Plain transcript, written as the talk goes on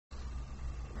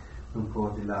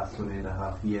for the last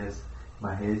 1.5 years,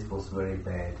 my health was very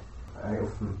bad. I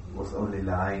often was only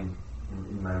lying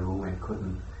in my room and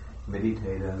couldn't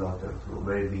meditate a lot. I was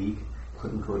very weak,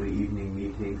 couldn't go to evening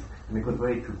meetings, and I got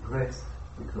very depressed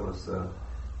because I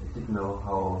didn't know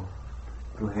how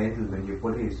to handle when your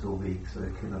body is so weak, so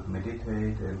you cannot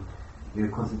meditate, and your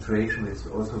concentration is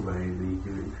also very weak.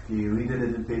 If you read a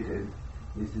little bit and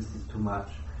this is too much,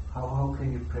 how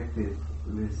can you practice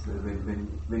with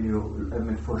when you, I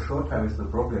mean, for a short time it's no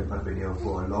problem, but when you're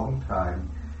for a long time,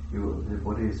 the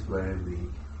body is very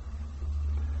weak.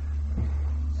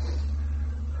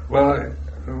 Well,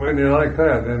 when you're like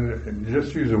that, then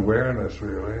just use awareness,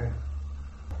 really.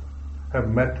 Have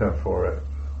metta for it.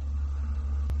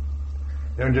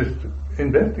 And just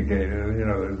investigate it. You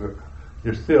know,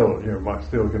 you're still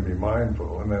can be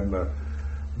mindful, and then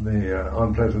the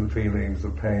unpleasant feelings, the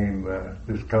pain, the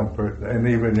discomfort, and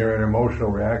even your emotional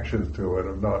reactions to it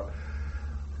of not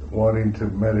wanting to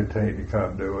meditate, you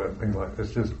can't do it, things like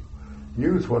this. Just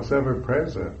use what's ever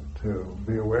present to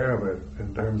be aware of it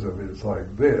in terms of it's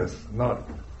like this, not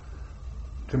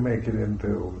to make it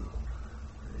into,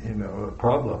 you know, a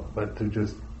problem, but to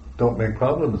just don't make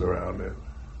problems around it.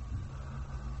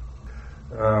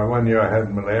 One year I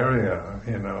had malaria,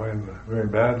 you know, and very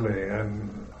badly, and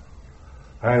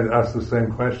I had asked the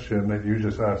same question that you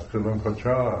just asked to Luang Por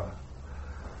Chah.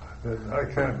 I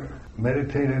can't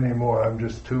meditate anymore, I'm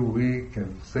just too weak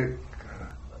and sick.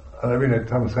 I mean, at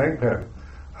Tham Sangpet,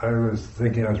 I was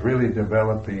thinking I was really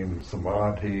developing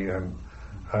samadhi, and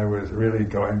I was really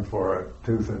going for it,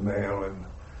 tooth and nail, and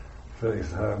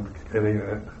face hand, getting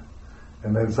it,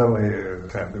 and then suddenly you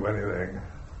can't do anything.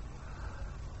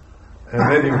 And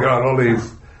then you've got all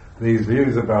these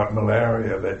views about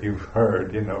malaria that you've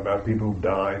heard, you know, about people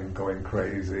dying, going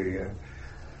crazy, and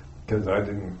because I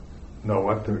didn't know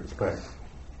what to expect.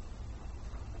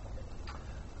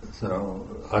 So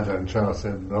Ajahn Chah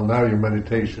said, well, now your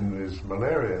meditation is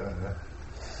malaria.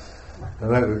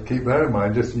 And keep that in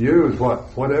mind. Just use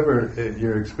whatever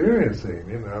you're experiencing,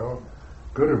 you know,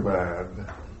 good or bad,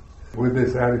 with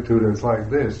this attitude it's like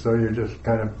this, so you're just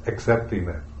kind of accepting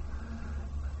it.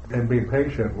 And be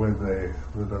patient with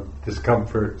the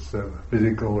discomforts,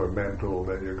 physical or mental,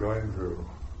 that you're going through.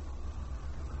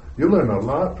 You learn a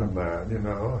lot from that, you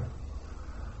know.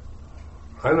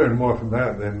 I learned more from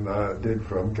that than I did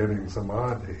from getting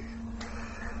samadhi.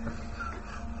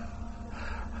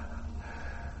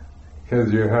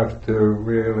 Because you have to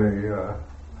really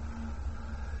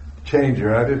change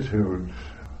your attitude.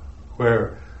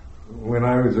 Where when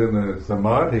I was in the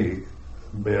samadhi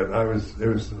bit, it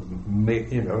was me,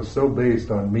 you know, so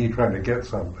based on me trying to get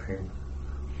something,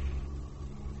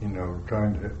 you know,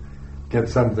 trying to get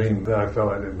something that I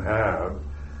felt I didn't have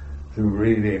through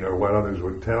reading or what others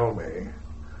would tell me.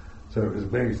 So it was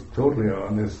based totally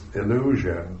on this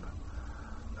illusion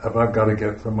of I've got to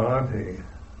get samadhi.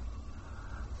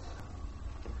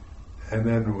 And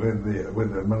then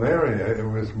with the malaria, it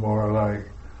was more like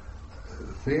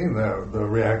seeing the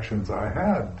reactions I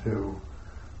had to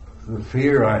the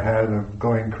fear I had of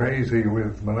going crazy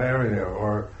with malaria,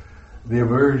 or the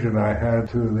aversion I had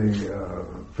to the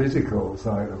physical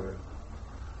side of it.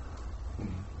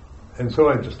 And so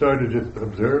I just started just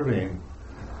observing,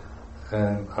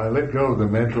 and I let go of the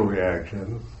mental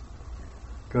reactions,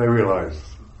 because I realized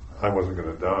I wasn't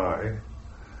going to die.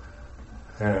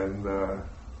 And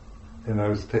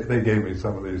they gave me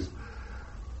some of these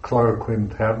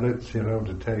chloroquine tablets, you know,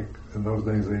 to take. In those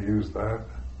days they used that.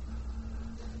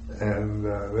 And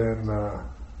then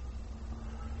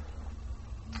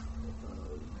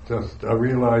I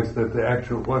realized that the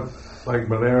actual, like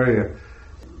malaria,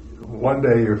 one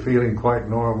day you're feeling quite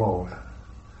normal,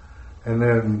 and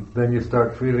then you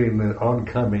start feeling the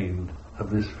oncoming of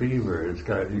this fever.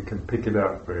 You can pick it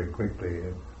up very quickly,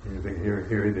 and you think,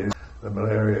 here it is, the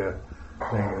malaria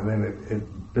thing, and then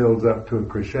it builds up to a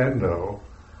crescendo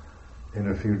in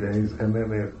a few days, and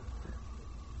then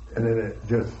it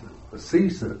just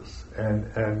ceases,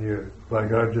 and you,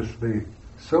 like, I'd just be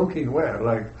soaking wet,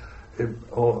 like the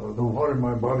water in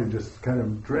my body just kind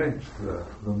of drenched the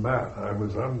mat I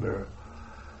was under.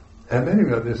 And then you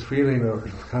got this feeling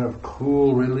of kind of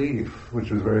cool relief, which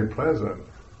was very pleasant.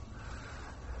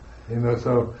 You know,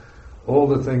 so all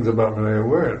the things about malaria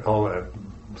weren't all that.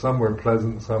 Some were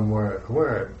pleasant, some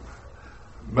weren't.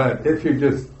 But if you're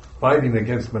just fighting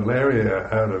against malaria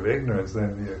out of ignorance,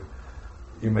 then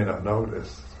you may not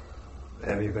notice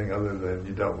anything other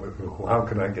than how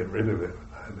can I get rid of it?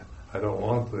 I don't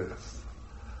want this.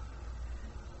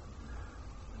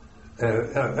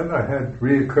 And I had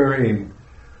reoccurring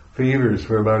fevers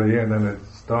for about a year, and then it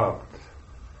stopped.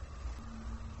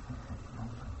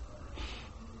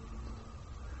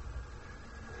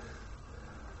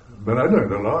 But I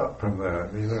learned a lot from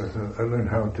that. I learned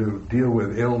how to deal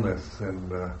with illness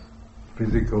and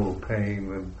physical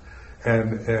pain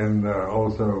and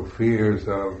also fears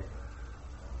of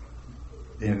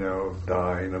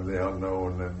dying, of the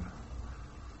unknown. And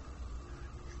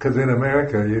because in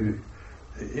America, I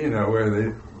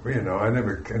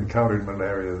never encountered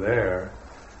malaria there,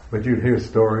 but you'd hear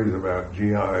stories about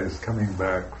GIs coming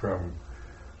back from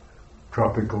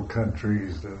tropical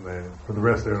countries, and for the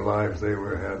rest of their lives they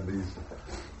had these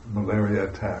malaria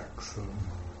attacks, and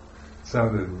it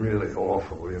sounded really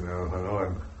awful.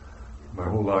 My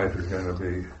whole life is going to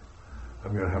be,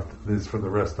 I'm going to have this for the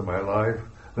rest of my life.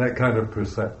 That kind of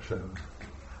perception,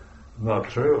 not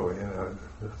true. It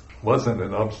wasn't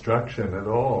an obstruction at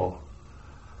all,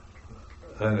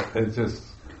 and it just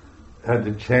had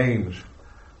to change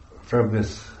from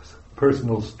this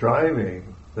personal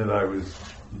striving that I was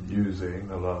using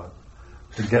a lot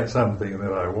to get something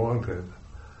that I wanted,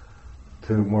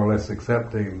 to more or less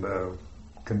accepting the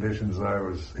conditions I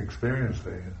was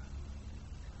experiencing.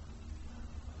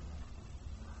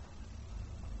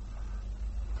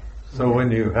 So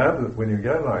when you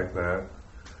get like that,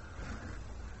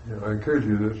 I encourage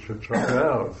you to try it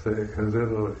out, because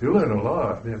you'll learn a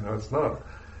lot. It's not;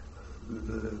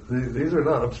 these are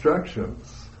not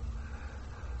obstructions.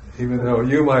 Even though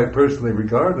you might personally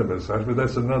regard them as such, but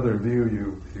that's another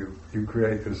view you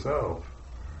create yourself.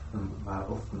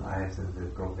 Often I have the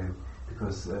problem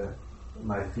because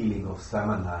my feeling of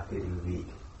samana getting weak,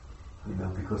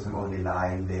 because I'm only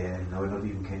lying there, not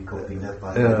even can go in that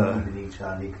part, evening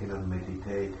chanting, cannot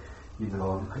meditate, can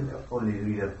only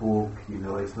read a book,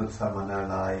 it's not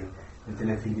samana-like, and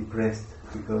then I feel depressed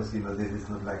because, this is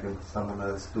not like a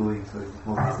samana is doing, so it's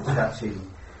more this judging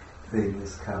thing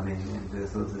is coming, and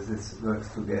so this works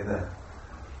together.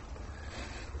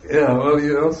 Yeah, well,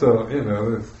 you also,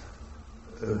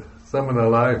 samana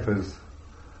life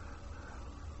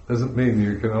doesn't mean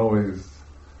you can always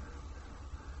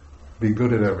be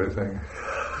good at everything.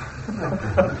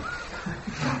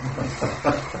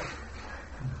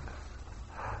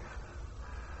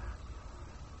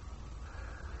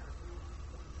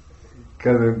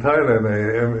 Because in Thailand,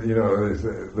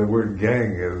 the word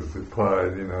gang is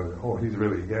applied, he's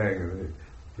really gang, and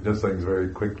he does things very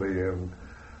quickly and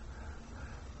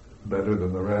better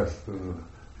than the rest, and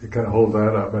you kind of hold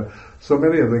that up. But so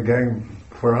many of the gang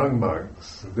Farang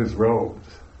monks disrobed.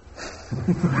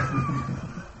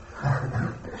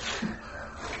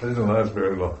 It doesn't last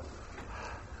very long.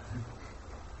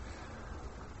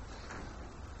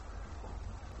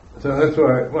 So that's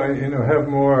why have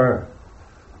more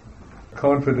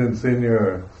confidence in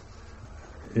your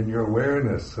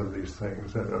awareness of these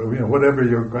things. Whatever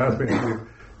you're grasping,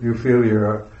 you feel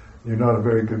you're not a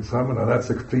very good samana. That's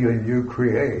a feeling you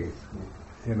create.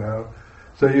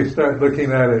 So you start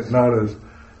looking at it not as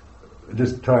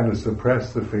just trying to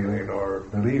suppress the feeling or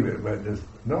believe it, but just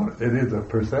no, it is a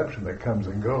perception that comes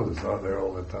and goes. It's not there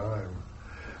all the time.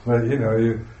 But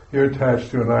you're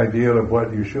attached to an ideal of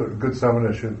what good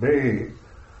samana should be.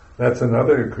 That's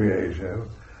another creation.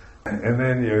 And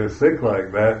then you're sick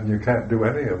like that, and you can't do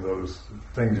any of those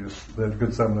things that good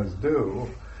samanas do.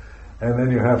 And then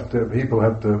people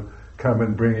have to come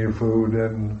and bring you food,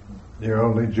 and you're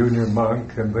only junior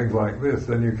monk and things like this.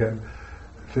 Then you can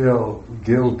feel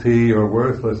guilty or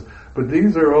worthless. But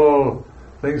these are all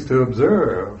things to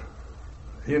observe.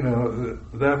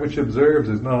 That which observes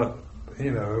is not,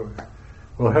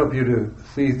 will help you to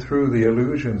see through the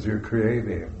illusions you're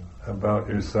creating about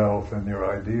yourself and your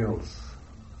ideals.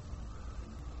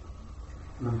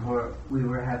 Before, we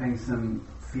were having some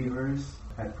fevers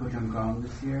at Pujam Gong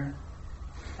this year,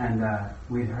 and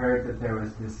we'd heard that there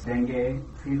was this dengue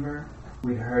fever.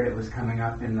 We'd heard it was coming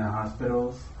up in the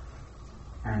hospitals,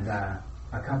 and a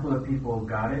couple of people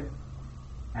got it,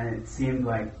 and it seemed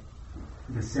like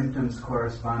the symptoms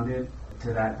corresponded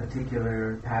to that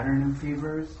particular pattern of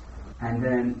fevers. And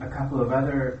then a couple of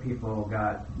other people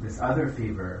got this other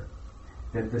fever,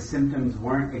 that the symptoms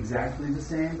weren't exactly the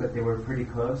same, but they were pretty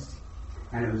close.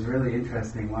 And it was really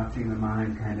interesting watching the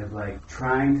mind kind of like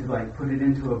trying to like put it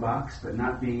into a box but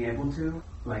not being able to.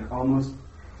 Like almost,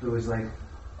 it was like,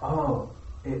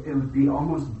 it would be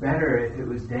almost better if it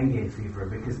was dengue fever,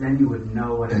 because then you would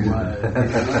know what it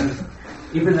was.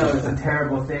 Even though it's a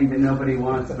terrible thing that nobody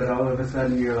wants, but all of a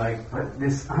sudden you're like, but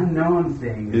this unknown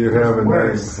thing is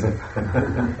worse.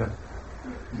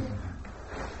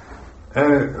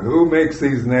 And who makes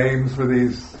these names for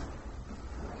these?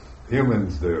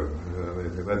 Humans do.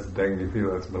 That's dengue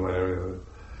fever, that's malaria.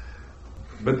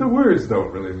 But the words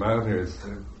don't really matter.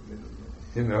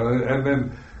 And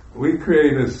then we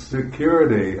create a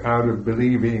security out of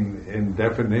believing in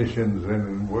definitions and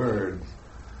in words.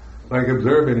 Like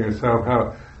observing yourself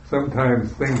how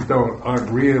sometimes things aren't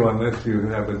real unless you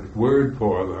have a word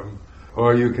for them,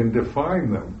 or you can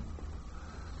define them.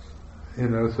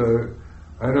 So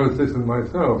I notice this in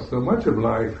myself. So much of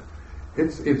life,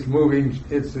 it's moving.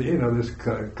 It's this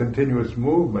continuous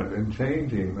movement and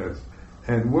changing this,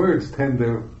 and words tend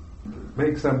to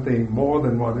make something more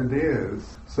than what it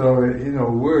is. So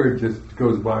word just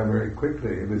goes by very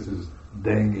quickly. This is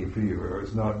dengue fever, or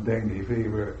it's not dengue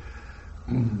fever,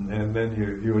 and then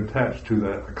you attach to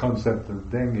that concept of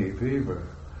dengue fever,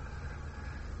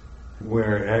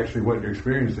 where actually what you're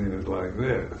experiencing is like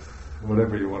this,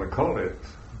 whatever you want to call it.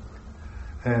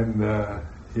 And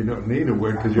you don't need a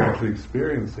word because you're actually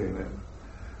experiencing it.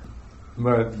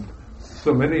 But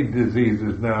so many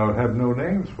diseases now have no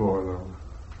names for them.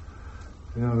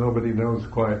 Nobody knows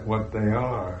quite what they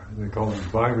are. They call them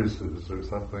viruses or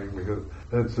something because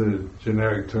that's a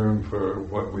generic term for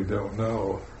what we don't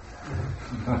know.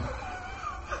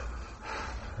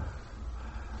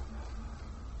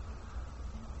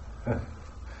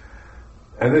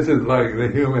 And this is like the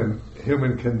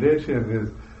human condition is,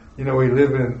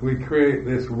 we create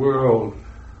this world,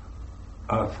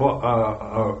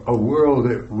 a world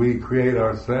that we create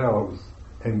ourselves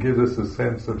and gives us a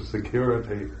sense of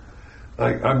security.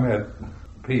 Like I met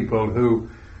people who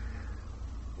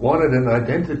wanted an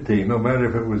identity, no matter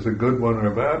if it was a good one or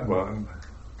a bad one.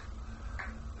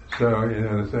 So,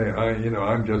 to say,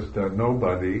 I'm just a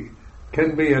nobody,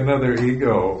 can be another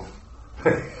ego.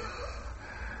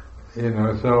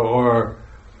 Or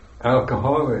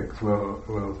alcoholics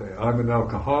will say, I'm an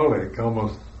alcoholic,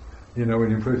 almost,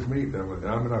 when you first meet them,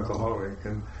 I'm an alcoholic,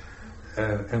 and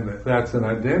that's an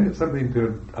identity, something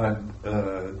to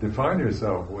define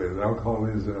yourself with,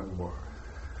 alcoholism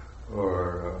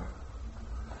or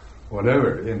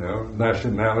whatever,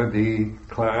 nationality,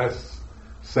 class,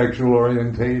 sexual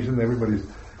orientation. Everybody's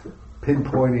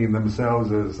pinpointing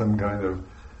themselves as some kind of,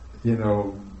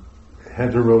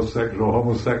 heterosexual,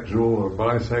 homosexual, or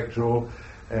bisexual,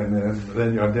 and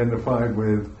then you're identified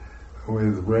with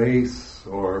race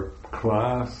or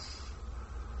class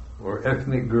or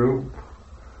ethnic group.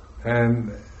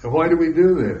 And why do we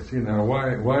do this?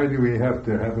 Why do we have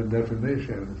to have a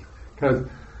definition? Because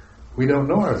we don't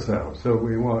know ourselves. So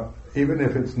we want, even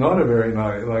if it's not a very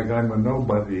nice, like I'm a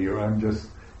nobody or I'm just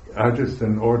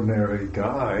an ordinary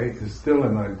guy, is still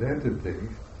an identity.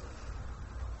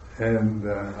 And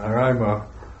or I'm a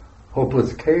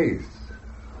hopeless case,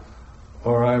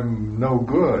 or I'm no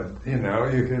good.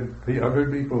 I've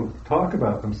heard people talk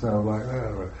about themselves like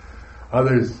that. Or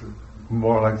others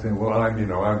more like saying, well, I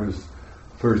was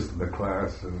first in the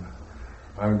class, and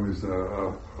I was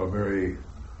a very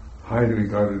highly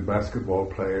regarded basketball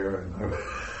player, and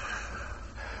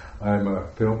I'm a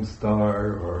film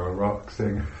star or a rock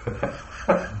singer.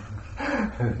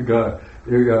 you got,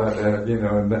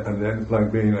 and then it's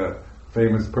like being a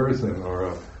famous person or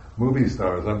a movie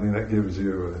star, something that gives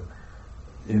you,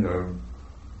 an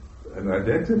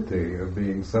identity of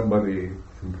being somebody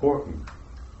important.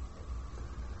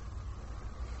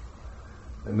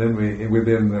 And then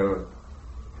within the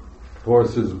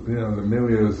forces, the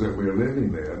milieus that we're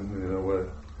living in,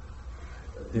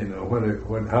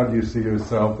 how do you see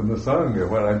yourself in the Sangha?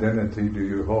 What identity do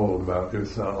you hold about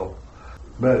yourself?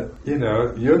 But,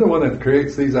 you're the one that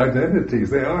creates these identities.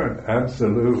 They aren't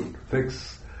absolute,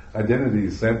 fixed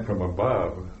identities sent from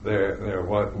above. They're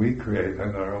what we create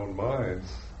in our own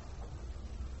minds.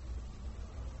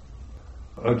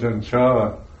 Ajahn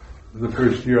Chah, the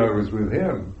first year I was with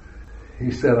him, he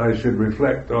said I should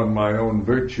reflect on my own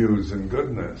virtues and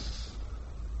goodness.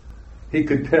 He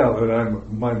could tell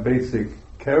that my basic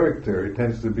character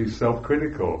tends to be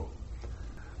self-critical.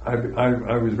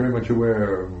 I was very much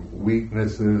aware of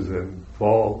weaknesses and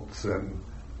faults and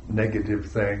negative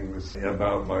things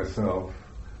about myself,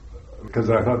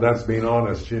 because I thought that's being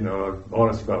honest, I'm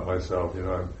honest about myself,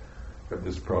 I've got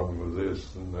this problem with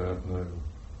this and that, and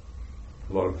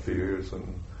a lot of fears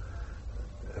and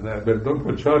that. But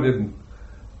Dr. Cha didn't,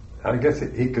 I guess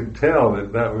he could tell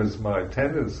that was my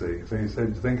tendency. So he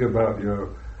said, think about your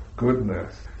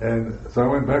goodness. And so I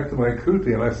went back to my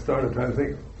kuti and I started trying to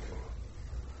think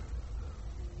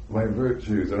my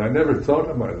virtues. And I never thought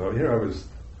of myself, I was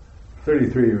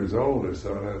 33 years old or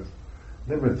so, and I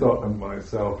never thought of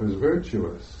myself as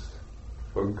virtuous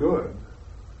or good.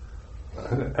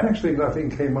 And actually nothing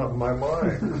came up in my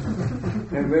mind.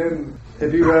 And then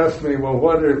if you asked me, well,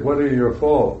 what are your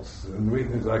faults and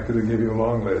weaknesses, I could have given you a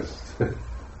long list. And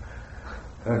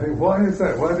I think, why is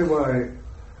that? Why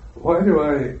do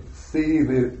I see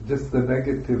just the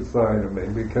negative side of me,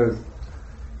 because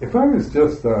if I was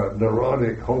just a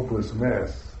neurotic, hopeless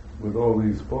mess with all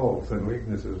these faults and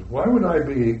weaknesses, why would I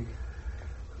be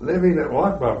living at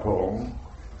Watmapo,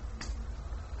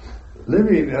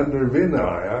 living under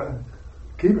Vinaya,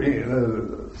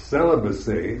 keeping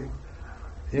celibacy?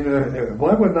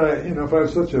 Why wouldn't I, if I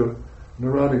was such a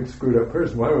neurotic, screwed up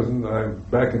person, why wasn't I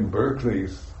back in Berkeley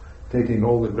taking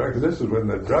all the drugs? This is when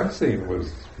the drug scene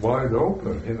was wide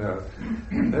open,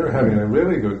 They were having a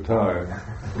really good time.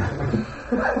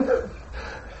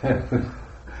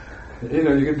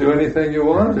 You could do anything you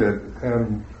wanted,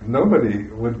 and nobody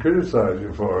would criticize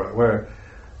you for it. Where,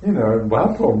 in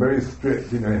Walpole, very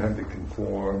strict. You had to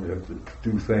conform, you had to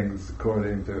do things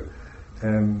according to,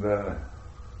 and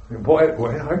why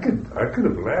I could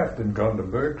have left and gone to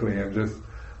Berkeley and just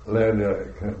led a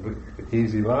kind of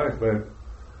easy life, but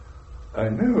I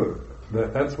knew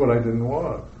that that's what I didn't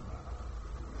want.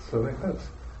 So that's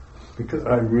because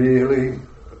I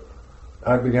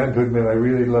began to admit I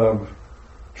really love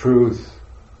truth,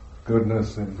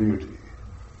 goodness, and beauty.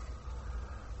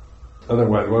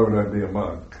 Otherwise, why would I be a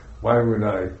monk? Why would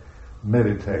I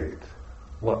meditate?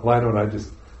 Why don't I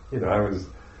just, I was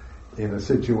in a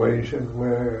situation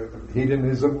where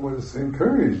hedonism was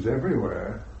encouraged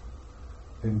everywhere.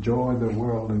 Enjoy the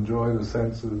world, enjoy the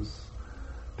senses,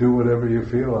 do whatever you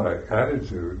feel like,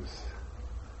 attitudes.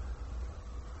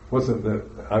 Wasn't that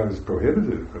I was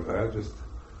prohibited from that, just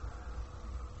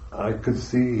I could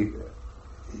see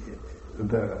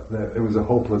that it was a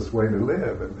hopeless way to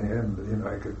live, and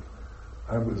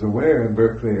I was aware in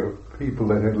Berkeley of people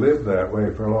that had lived that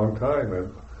way for a long time,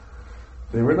 and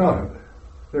they were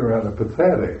rather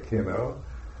pathetic,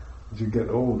 as you get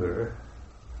older.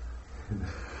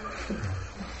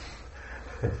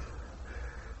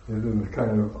 It's a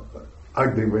kind of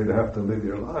ugly way to have to live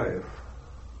your life.